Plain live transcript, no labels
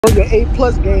Your A+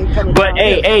 game coming But down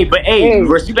here. hey,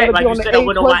 You better respect, be like you on the said, I A+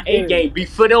 went on my A game. game.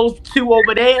 Before those two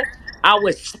over there, I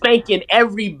was spanking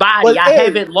everybody. But I hey,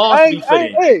 haven't lost before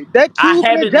then. hey, that I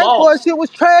Cuban and haven't Jack Boy lost. shit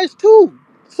was trash too.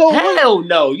 So what? Hell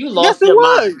no, you Yes, lost it your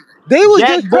was. mind. They was Jack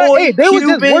just trash. Hey, Boy, they was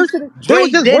just Cuban, worse than they was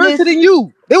Dre just worse Dennis. than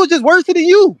you. They was just worse than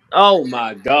you. Oh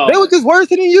my They was god. just worse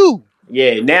than you.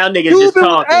 Yeah, now niggas just Cuban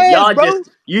was talking. ass, Y'all bro.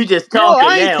 you just No,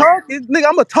 talking I ain't now. talking, nigga.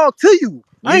 I'ma talk to you.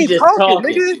 I You ain't just talking, talking.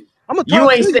 nigga. I'ma You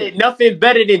talk ain't to you. said nothing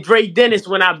better than Dre Dennis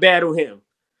when I battled him.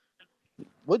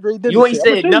 What Dre You Dennis ain't say?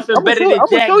 I'ma said show you. nothing better than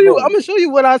I'ma show Jack you. Boy. I'ma show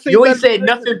you what I say You ain't better than said Dre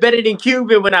nothing Dennis. better than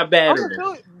Cuban when I I'ma battled him.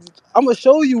 show you. I'ma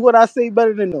show you what I say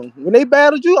better than them. When they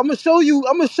battled you, I'ma show you.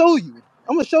 I'ma show you.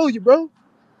 I'ma show you, bro.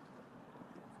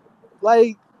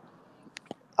 Like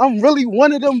I'm really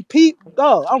one of them people,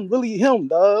 dog. I'm really him,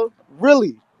 dog.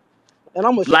 Really. And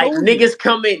I'ma Like show you. niggas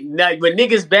coming, like when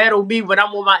niggas battle me when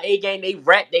I'm on my A game, they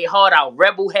rap they heart out.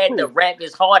 Rebel had to Who? rap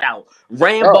his heart out.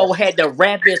 Dog. Rambo had to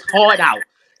rap his heart out.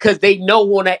 Cause they know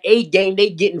on an A game they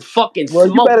getting fucking Well,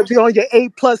 you better smoked. be on your A++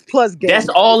 That's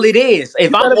game, my all nigga. it is.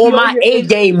 If You I'm better on be on my your A A.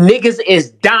 game, niggas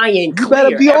is dying You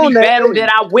better clear. be Every on that battle A.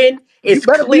 that I win You is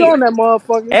better be on clear. that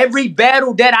motherfucker. Every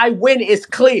battle that I win is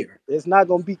clear. It's not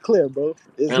gonna be clear, bro.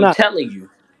 It's I'm not. telling you.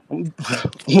 I'm,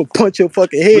 I'm gonna punch your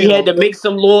fucking We head had off, to bro. make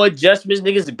some little adjustments,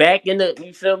 niggas back in the,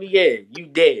 you feel me? Yeah, you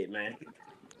dead, man.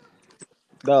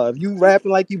 Dog, if you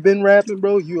rapping like you been rapping,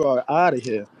 bro, you are out of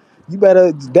here. You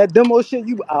better that demo shit.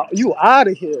 You out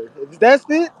of here. If that's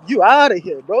it, you out of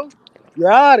here, bro.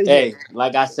 You're out of here. Hey,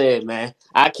 like I said, man,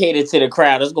 I catered to the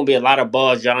crowd. There's gonna be a lot of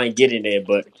bars y'all ain't getting there,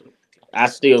 but I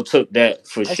still took that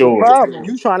for That's your sure. problem.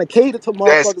 You trying to cater to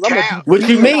That's motherfuckers. I'm gonna be cap. What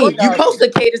you beating the fuck mean? You out of supposed you.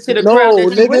 to cater to the crowd No,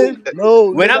 that you nigga. in.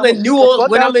 No, When nigga. I'm I'm gonna in beat the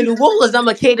fuck When I'm out in you. New Orleans,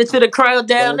 I'ma cater to the crowd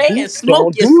down there and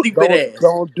smoke your stupid ass.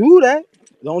 Don't do that.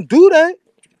 Don't do that.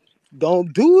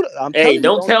 Don't do that. I'm Hey, telling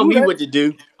you, don't don't tell do me that. what to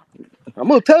do. I'm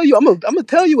gonna tell you. I'm gonna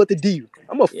tell you what to do.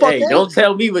 I'm gonna fuck Hey, over don't you.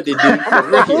 tell me what to do I'm gonna for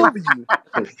fuck real. over you.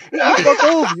 I'm gonna fuck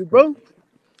over you, bro.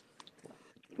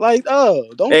 Like,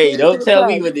 don't Hey, cater to don't the tell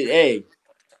me crowd. what to. Hey,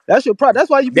 That's your problem. That's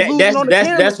why you be losing on the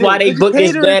cameras, that's why then, they cause you book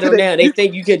this catering to battle the now. They you.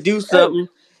 think you can do Hey, something.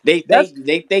 that's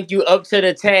They think you up to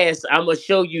the task. I'm gonna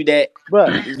show you that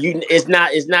bruh. you it's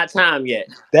not time yet.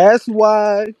 That's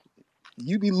why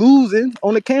you be losing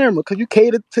on the camera, cause you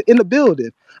cater to in the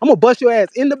building. I'm gonna bust your ass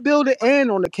in the building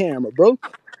and on the camera, bro.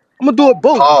 I'm gonna do it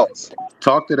both. Pause.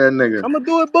 Talk to that nigga. I'm gonna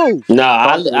do it both. Nah,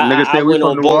 Talk to the nigga. I Said we went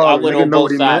from on New both. I Orleans. went Nigga on know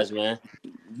both what he meant. sides, man.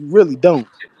 You really don't.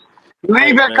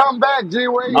 Leave Hey, and man. come back, G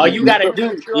All Wade. you We gotta finna do,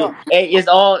 fix you up. hey, it's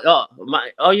all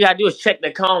you gotta do is check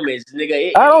the comments,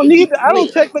 nigga. I don't It be need. I don't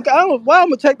clear. check the. I don't. Why I'm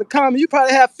gonna check the comment? You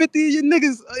probably have 50 of your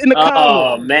niggas in the comment.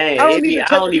 Oh man, I don't it need be to I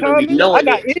check the don't even be comment. I knowing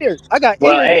got it. ears. I got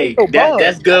Well, ears for hey, your bars.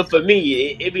 that's good for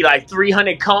me. It be like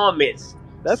 300 comments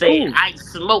That's saying cool. I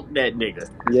smoked that nigga.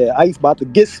 Yeah, Ice about to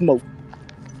get smoked.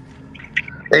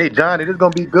 Hey Johnny, this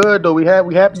gonna be good though. We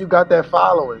happy you got that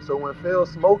following. So when Phil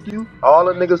smoke you, all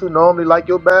the niggas who normally like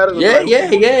your battle will be like, who the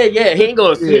fuck? Yeah.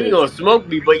 He ain't Yeah. gonna smoke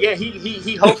me, but yeah,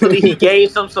 he hopefully he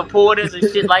gained some supporters and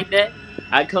shit like that.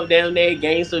 I come down there,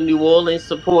 gain some New Orleans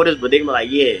supporters, but they be like,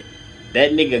 yeah,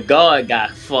 that nigga God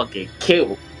got fucking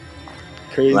killed.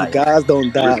 Crazy Like, guys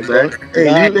don't die, bro. Respect. Hey,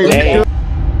 God you don't should. die. hey,